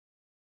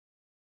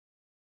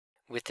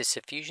With the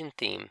Suffusion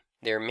theme,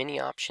 there are many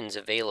options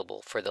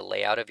available for the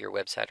layout of your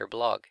website or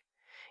blog.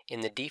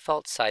 In the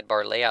default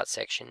sidebar layout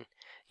section,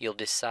 you'll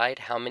decide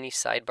how many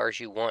sidebars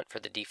you want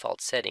for the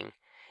default setting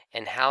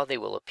and how they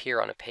will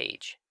appear on a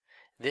page.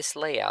 This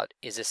layout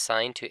is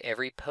assigned to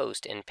every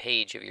post and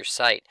page of your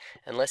site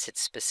unless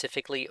it's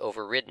specifically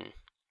overridden.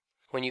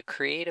 When you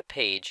create a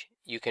page,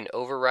 you can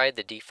override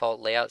the default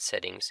layout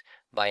settings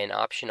by an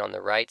option on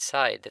the right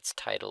side that's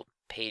titled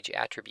Page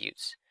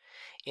Attributes.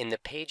 In the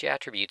Page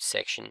Attributes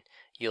section,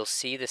 you'll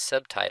see the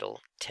subtitle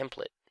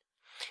Template.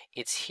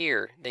 It's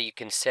here that you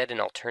can set an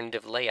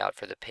alternative layout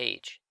for the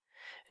page.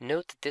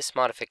 Note that this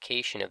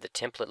modification of the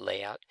template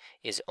layout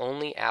is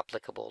only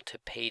applicable to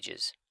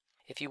pages.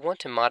 If you want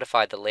to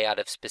modify the layout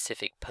of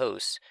specific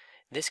posts,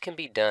 this can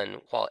be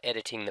done while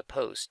editing the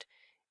post.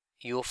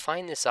 You will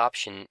find this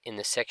option in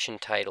the section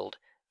titled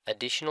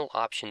Additional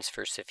Options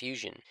for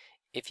Suffusion.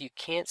 If you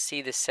can't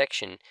see this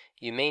section,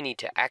 you may need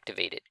to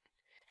activate it.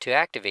 To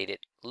activate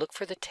it, look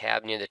for the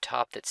tab near the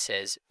top that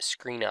says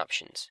Screen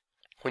Options.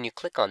 When you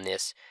click on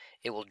this,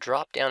 it will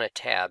drop down a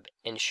tab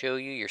and show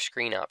you your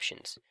screen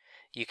options.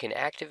 You can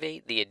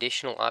activate the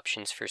additional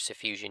options for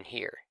Suffusion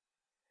here.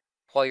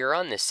 While you're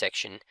on this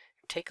section,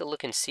 take a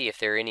look and see if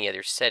there are any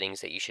other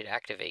settings that you should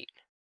activate.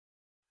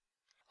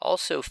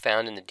 Also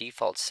found in the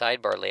default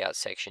sidebar layout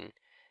section,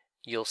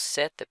 you'll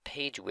set the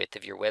page width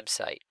of your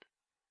website.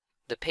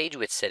 The page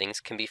width settings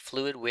can be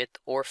fluid width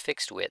or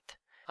fixed width.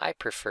 I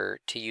prefer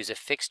to use a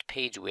fixed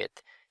page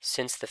width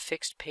since the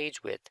fixed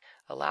page width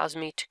allows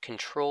me to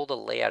control the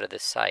layout of the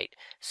site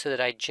so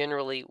that I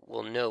generally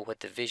will know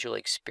what the visual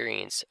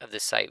experience of the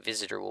site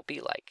visitor will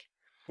be like.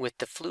 With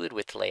the fluid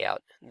width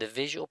layout, the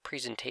visual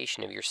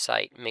presentation of your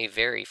site may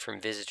vary from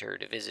visitor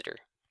to visitor.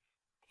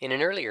 In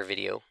an earlier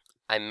video,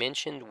 I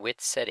mentioned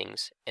width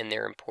settings and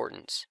their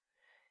importance.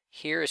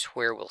 Here is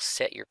where we'll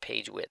set your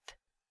page width.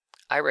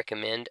 I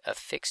recommend a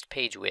fixed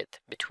page width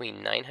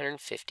between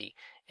 950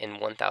 and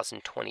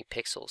 1020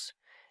 pixels.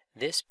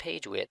 This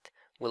page width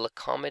will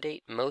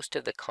accommodate most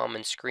of the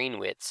common screen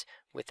widths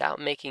without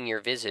making your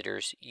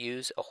visitors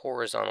use a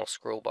horizontal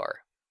scroll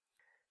bar.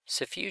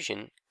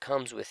 Suffusion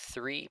comes with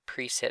 3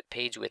 preset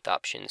page width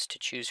options to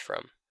choose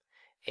from: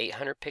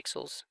 800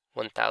 pixels,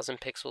 1000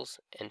 pixels,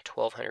 and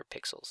 1200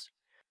 pixels.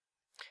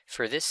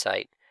 For this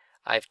site,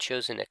 I've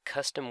chosen a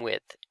custom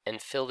width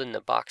and filled in the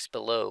box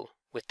below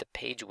with the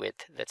page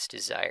width that's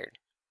desired.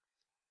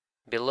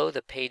 Below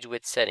the page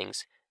width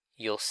settings,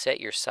 you'll set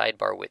your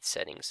sidebar width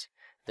settings.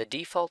 The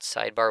default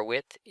sidebar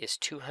width is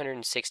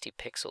 260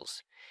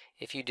 pixels.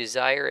 If you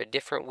desire a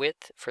different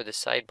width for the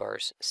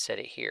sidebars, set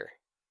it here.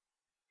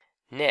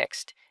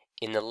 Next,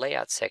 in the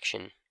layout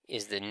section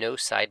is the No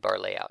Sidebar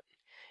layout.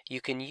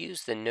 You can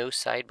use the No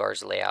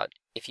Sidebars layout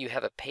if you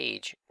have a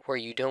page where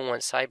you don't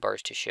want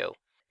sidebars to show.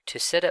 To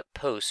set up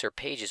posts or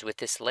pages with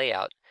this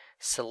layout,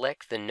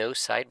 select the No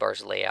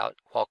Sidebars layout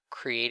while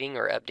creating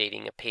or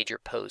updating a page or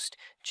post,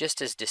 just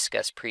as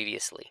discussed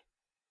previously.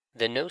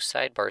 The No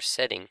Sidebars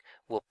setting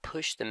will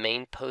push the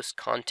main post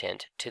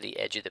content to the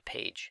edge of the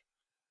page.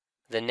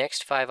 The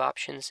next 5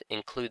 options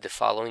include the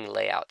following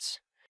layouts: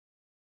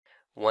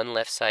 1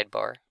 left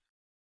sidebar,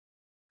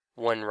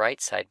 1 right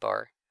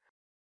sidebar,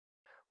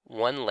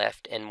 1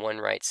 left and 1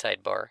 right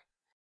sidebar,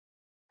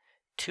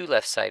 2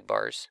 left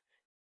sidebars,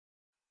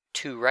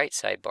 2 right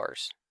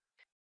sidebars.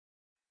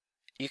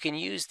 You can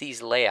use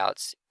these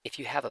layouts if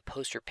you have a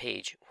poster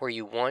page where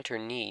you want or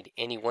need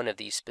any one of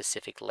these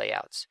specific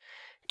layouts.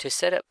 To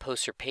set up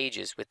poster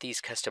pages with these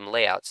custom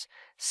layouts,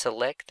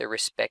 select the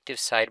respective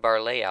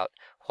sidebar layout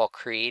while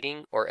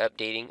creating or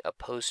updating a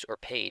post or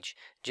page,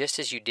 just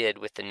as you did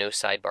with the No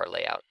Sidebar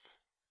layout.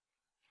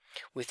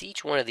 With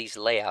each one of these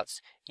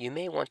layouts, you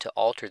may want to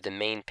alter the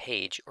main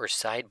page or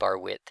sidebar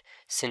width,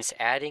 since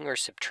adding or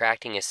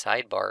subtracting a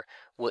sidebar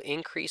will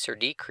increase or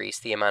decrease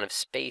the amount of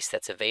space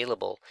that's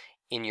available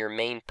in your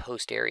main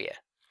post area.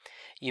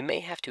 You may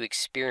have to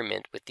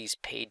experiment with these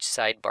page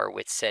sidebar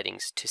width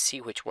settings to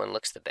see which one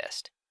looks the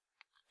best.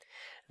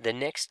 The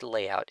next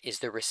layout is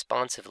the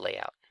responsive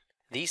layout.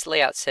 These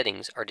layout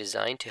settings are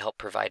designed to help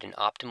provide an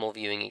optimal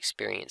viewing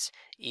experience,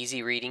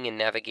 easy reading and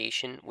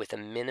navigation with a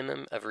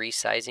minimum of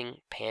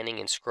resizing, panning,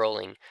 and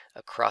scrolling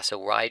across a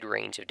wide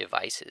range of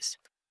devices.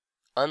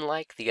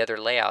 Unlike the other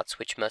layouts,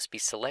 which must be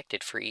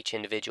selected for each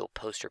individual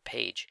post or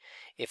page,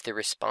 if the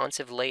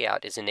responsive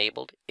layout is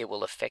enabled, it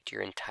will affect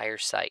your entire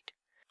site.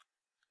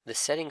 The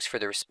settings for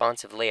the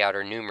responsive layout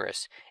are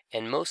numerous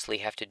and mostly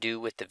have to do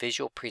with the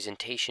visual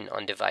presentation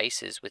on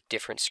devices with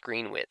different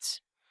screen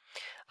widths.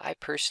 I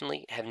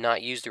personally have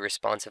not used the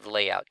responsive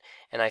layout,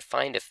 and I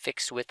find a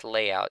fixed width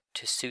layout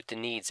to suit the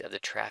needs of the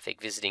traffic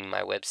visiting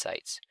my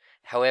websites.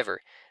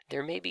 However,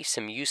 there may be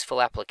some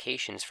useful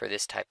applications for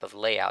this type of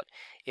layout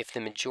if the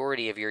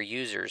majority of your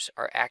users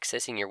are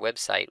accessing your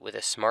website with a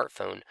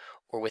smartphone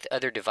or with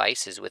other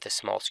devices with a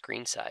small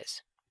screen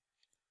size.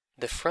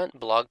 The front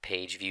blog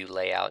page view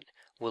layout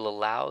will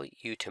allow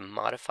you to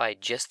modify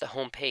just the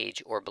home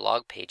page or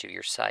blog page of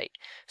your site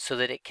so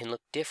that it can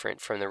look different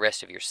from the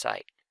rest of your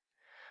site.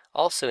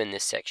 Also in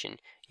this section,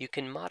 you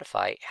can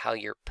modify how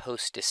your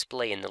posts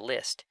display in the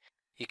list.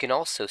 You can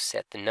also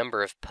set the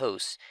number of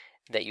posts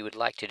that you would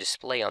like to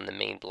display on the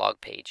main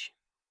blog page.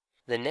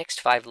 The next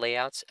 5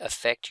 layouts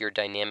affect your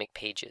dynamic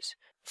pages.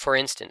 For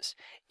instance,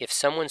 if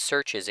someone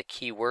searches a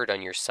keyword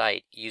on your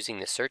site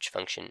using the search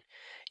function,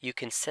 you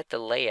can set the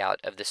layout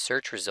of the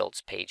search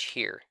results page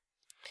here.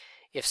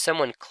 If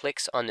someone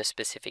clicks on the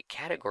specific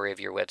category of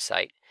your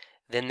website,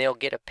 then they'll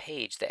get a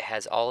page that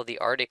has all of the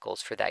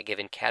articles for that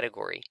given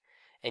category,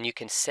 and you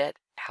can set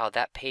how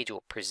that page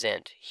will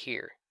present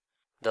here.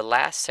 The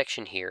last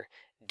section here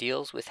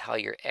deals with how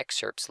your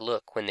excerpts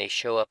look when they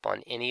show up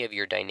on any of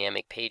your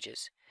dynamic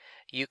pages.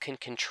 You can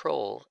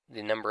control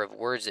the number of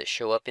words that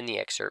show up in the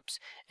excerpts,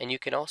 and you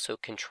can also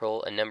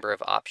control a number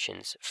of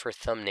options for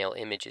thumbnail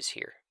images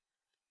here.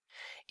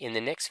 In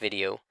the next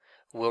video,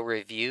 we'll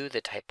review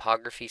the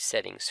typography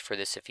settings for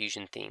the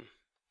Suffusion theme.